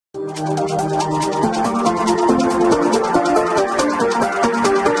Hey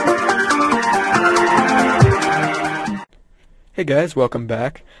guys, welcome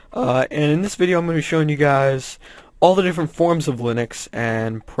back. And in this video I'm going to be showing you guys all the different forms of Linux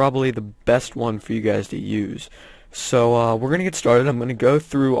and probably the best one for you guys to use. So we're going to get started. I'm going to go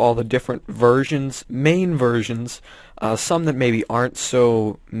through all the different versions, main versions, some that maybe aren't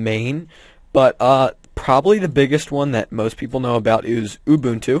so main, but probably the biggest one that most people know about is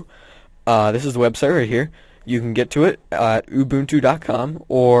Ubuntu. This is the website right here. You can get to it at ubuntu.com,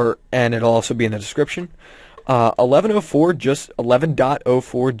 and it'll also be in the description.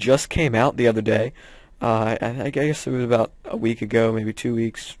 11.04 just came out the other day. I guess it was about a week ago, maybe 2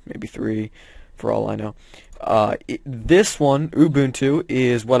 weeks, maybe 3, for all I know. This one, Ubuntu,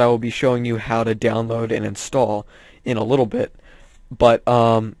 is what I will be showing you how to download and install in a little bit. But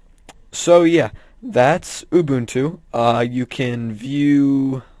so yeah, that's Ubuntu. You can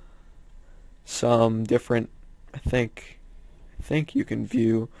view some different. I think you can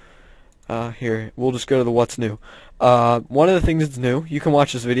view. Here, we'll just go to the what's new. One of the things that's new, you can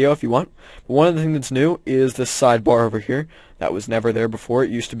watch this video if you want, but one of the things that's new is this sidebar over here. That was never there before.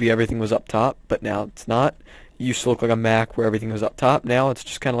 It used to be everything was up top, but now it's not. It used to look like a Mac where everything was up top. Now it's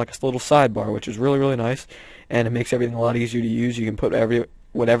just kind of like a little sidebar, which is really, really nice, and it makes everything a lot easier to use. You can put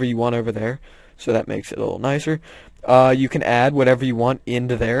whatever you want over there, so that makes it a little nicer. You can add whatever you want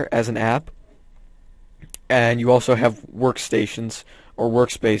into there as an app, and you also have workstations or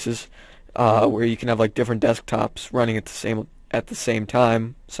workspaces. Where you can have like different desktops running at the same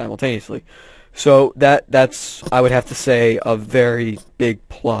time simultaneously. So that's I would have to say a very big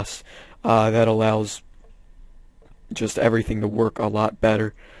plus. That allows just everything to work a lot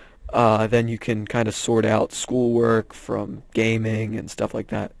better. Then you can kind of sort out schoolwork from gaming and stuff like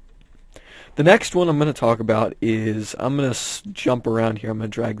that. The next one I'm going to talk about is, I'm going to jump around here, I'm going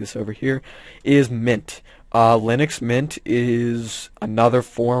to drag this over here, is Mint. Linux Mint is another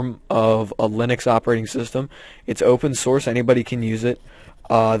form of a Linux operating system. It's open source, anybody can use it.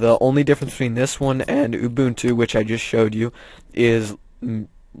 The only difference between this one and Ubuntu, which I just showed you, is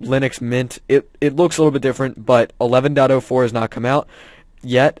Linux Mint. It looks a little bit different, but 11.04 has not come out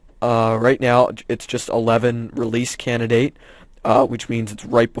yet. Right now it's just 11 release candidate, which means it's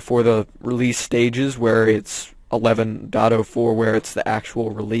right before the release stages where it's 11.04 where it's the actual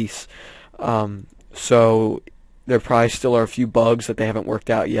release. So there probably still are a few bugs that they haven't worked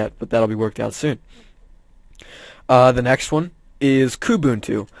out yet, but that'll be worked out soon. The next one is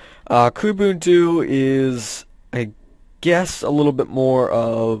Kubuntu. Kubuntu is, I guess, a little bit more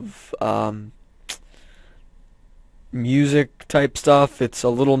of music type stuff. It's a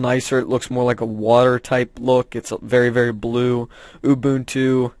little nicer. It looks more like a water type look. It's very, very blue.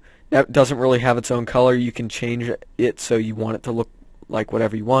 Ubuntu, that doesn't really have its own color. You can change it so you want it to look like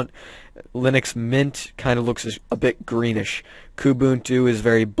whatever you want. Linux Mint kind of looks a bit greenish. Kubuntu is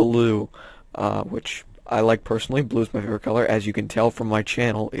very blue, which I like personally. Blue is my favorite color. As you can tell from my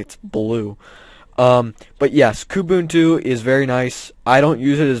channel, it's blue. But yes, Kubuntu is very nice. I don't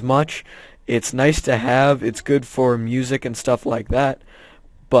use it as much. It's nice to have. It's good for music and stuff like that.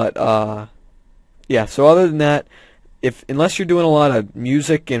 But yeah, so other than that, unless you're doing a lot of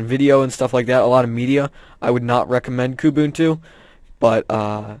music and video and stuff like that, a lot of media, I would not recommend Kubuntu. But,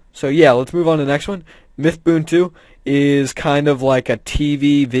 so yeah, let's move on to the next one. Mythbuntu is kind of like a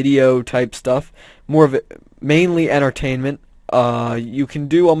TV, video type stuff. More of it, mainly entertainment. You can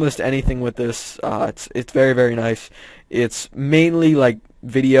do almost anything with this. It's very, very nice. It's mainly like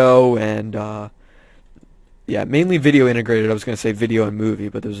video and, yeah, mainly video integrated. I was going to say video and movie,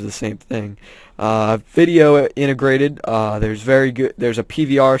 but those are the same thing. Video integrated. There's a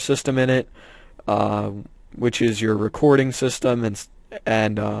PVR system in it. Which is your recording system and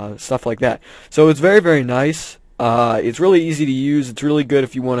stuff like that. So it's very, very nice. It's really easy to use. It's really good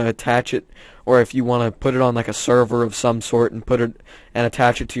if you want to attach it, or if you want to put it on like a server of some sort and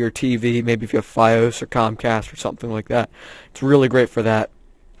attach it to your TV. Maybe if you have Fios or Comcast or something like that. It's really great for that.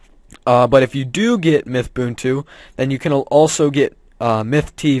 But if you do get Mythbuntu, then you can also get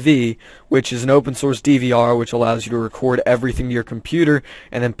Myth TV, which is an open source DVR, which allows you to record everything to your computer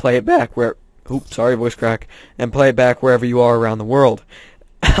and then play it back oops, sorry, voice crack, and play it back wherever you are around the world.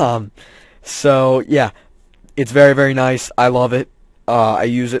 So yeah, it's very, very nice. I love it. I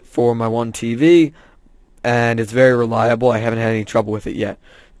use it for my one TV, and it's very reliable. I haven't had any trouble with it yet,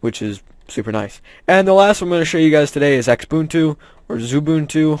 which is super nice. And the last one I'm going to show you guys today is Xbuntu, or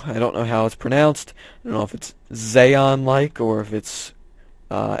Xubuntu. I don't know how it's pronounced. I don't know if it's Xeon-like, or if it's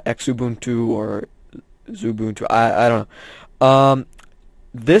Xubuntu, or Xubuntu. I don't know.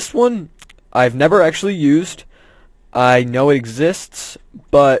 This one I've never actually used. I know it exists,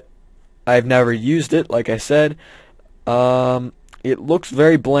 but I've never used it, like I said. It looks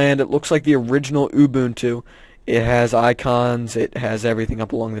very bland. It looks like the original Ubuntu. It has icons. It has everything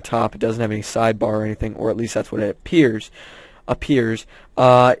up along the top. It doesn't have any sidebar or anything, or at least that's what it appears.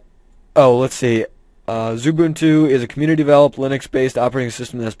 Oh, let's see. Ubuntu is a community-developed, Linux-based operating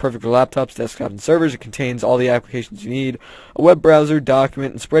system that is perfect for laptops, desktops, and servers. It contains all the applications you need: a web browser,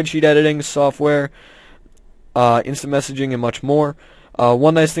 document and spreadsheet editing software, instant messaging, and much more.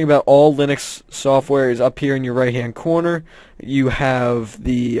 One nice thing about all Linux software is up here in your right-hand corner. You have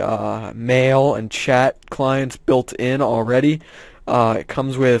the mail and chat clients built in already. It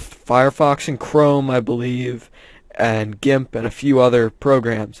comes with Firefox and Chrome, I believe, and GIMP and a few other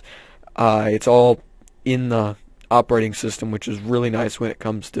programs. It's all in the operating system, which is really nice when it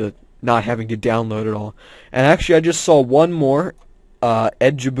comes to not having to download it all. And actually, I just saw one more,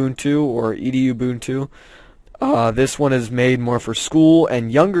 Ubuntu or Ubuntu. This one is made more for school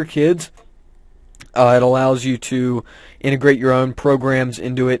and younger kids. It allows you to integrate your own programs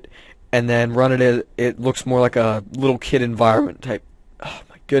into it and then run it. It looks more like a little kid environment type. Oh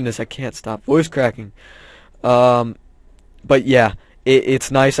my goodness, I can't stop voice cracking. But yeah, it's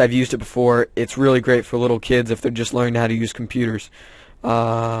nice. I've used it before. It's really great for little kids if they're just learning how to use computers.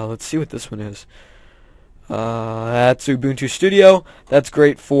 Let's see what this one is. That's Ubuntu Studio. That's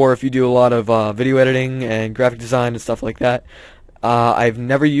great for if you do a lot of video editing and graphic design and stuff like that. I've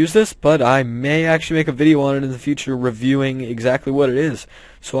never used this, but I may actually make a video on it in the future reviewing exactly what it is.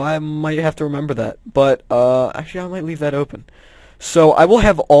 So I might have to remember that. But actually, I might leave that open. So I will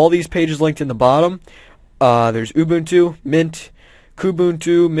have all these pages linked in the bottom. There's Ubuntu, Mint,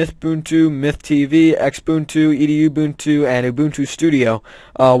 Kubuntu, Mythbuntu, MythTV, Xbuntu, EduBuntu, and Ubuntu Studio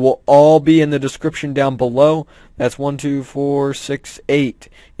will all be in the description down below. That's 1, 2, 4, 6, 8.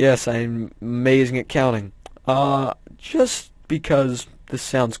 Yes, I'm amazing at counting. Just because this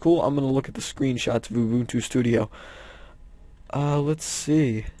sounds cool, I'm going to look at the screenshots of Ubuntu Studio. Let's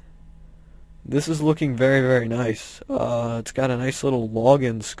see. This is looking very, very nice. It's got a nice little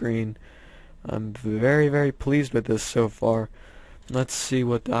login screen. I'm very, very pleased with this so far. Let's see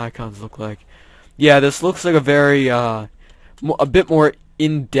what the icons look like. Yeah, this looks like a very, a bit more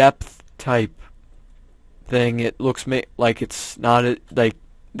in-depth type thing. It looks like it's not, like,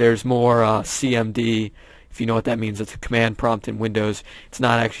 there's more CMD, if you know what that means. It's a command prompt in Windows. It's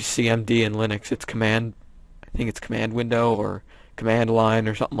not actually CMD in Linux. It's command, I think it's command window or command line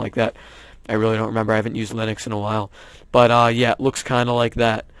or something like that. I really don't remember. I haven't used Linux in a while. But, yeah, it looks kind of like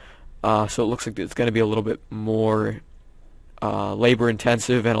that. So it looks like it's going to be a little bit more labor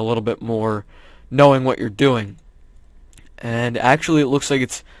intensive and a little bit more knowing what you're doing. And actually it looks like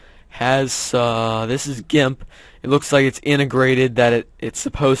it's this is GIMP. It looks like it's integrated, that it's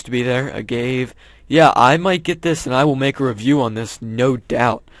supposed to be there. Yeah, I might get this and I will make a review on this, no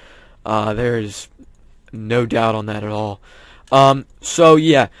doubt. There's no doubt on that at all. So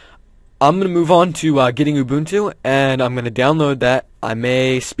yeah, I'm going to move on to getting Ubuntu, and I'm going to download that. I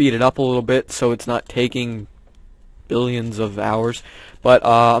may speed it up a little bit so it's not taking billions of hours, but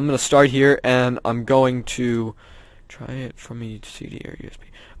I'm going to start here, and I'm going to try it from a CD or USB.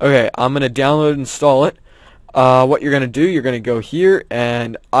 Okay, I'm going to download and install it. What you're going to do, you're going to go here,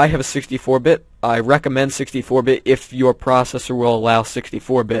 and I have a 64-bit. I recommend 64-bit if your processor will allow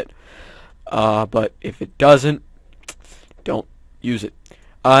 64-bit, but if it doesn't, don't use it.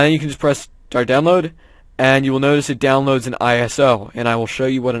 And you can just press start download, and you will notice it downloads an ISO, and I will show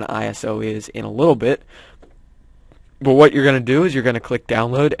you what an ISO is in a little bit. But what you're going to do is you're going to click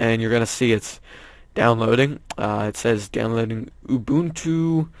download, and you're going to see it's downloading. It says downloading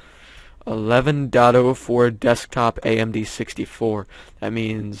Ubuntu 11.0 for desktop AMD 64. That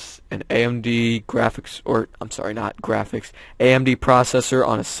means an AMD graphics, or I'm sorry, not graphics, AMD processor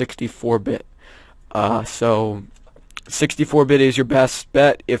on a 64-bit. So 64-bit is your best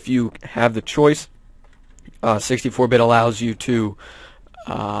bet if you have the choice. 64-bit allows you to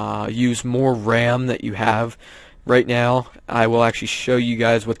use more RAM that you have. Right now, I will actually show you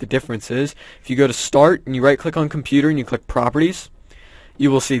guys what the difference is. If you go to Start and you right-click on Computer and you click Properties,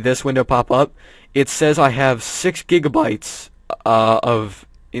 you will see this window pop up. It says I have 6 gigabytes of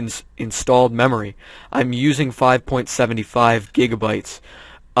installed memory. I'm using 5.75 gigabytes.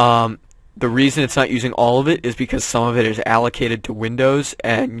 The reason it's not using all of it is because some of it is allocated to Windows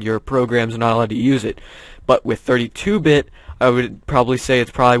and your programs are not allowed to use it. But with 32-bit, I would probably say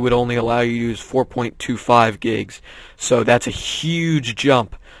it probably would only allow you to use 4.25 gigs. So that's a huge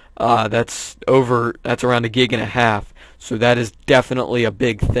jump. That's around 1.5 gigs. So that is definitely a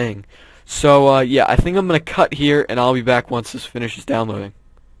big thing. So yeah, I think I'm going to cut here, and I'll be back once this finishes downloading.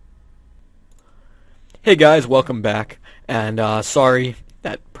 Hey guys, welcome back. And sorry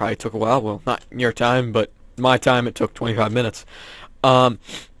that probably took a while. Well, not your time, but my time, it took 25 minutes.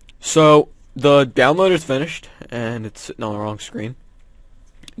 So the download is finished, and it's sitting on the wrong screen.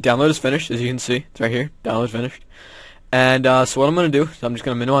 Download is finished, as you can see. It's right here. Download is finished. And so what I'm going to do is I'm just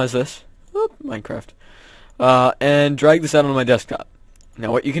going to minimize this. Whoop, Minecraft. And drag this out on my desktop.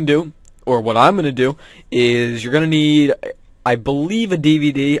 Now what you can do, or what I'm going to do, is you're going to need, I believe, a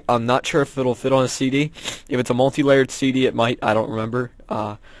DVD. I'm not sure if it'll fit on a CD. If it's a multi-layered CD, it might. I don't remember.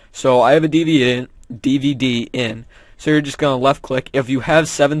 So I have a DVD in. So you're just going to left click. If you have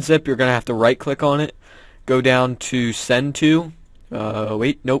 7-zip, you're going to have to right click on it. Go down to send to.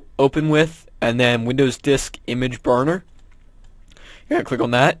 Open with. And then Windows Disk Image Burner. You're going to click on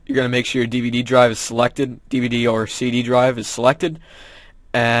that. You're going to make sure your DVD drive is selected. DVD or CD drive is selected.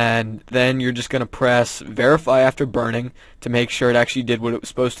 And then you're just going to press verify after burning to make sure it actually did what it was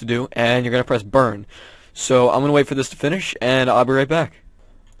supposed to do. And you're going to press burn. So I'm going to wait for this to finish, and I'll be right back.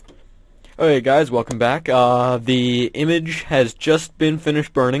 Okay guys, welcome back. The image has just been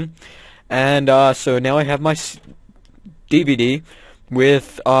finished burning, and so now I have my DVD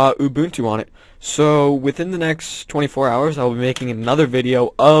with Ubuntu on it. So within the next 24 hours, I'll be making another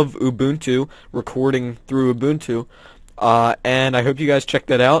video of Ubuntu, recording through Ubuntu, and I hope you guys check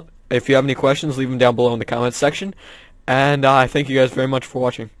that out. If you have any questions, leave them down below in the comments section, and I thank you guys very much for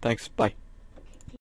watching. Thanks, bye.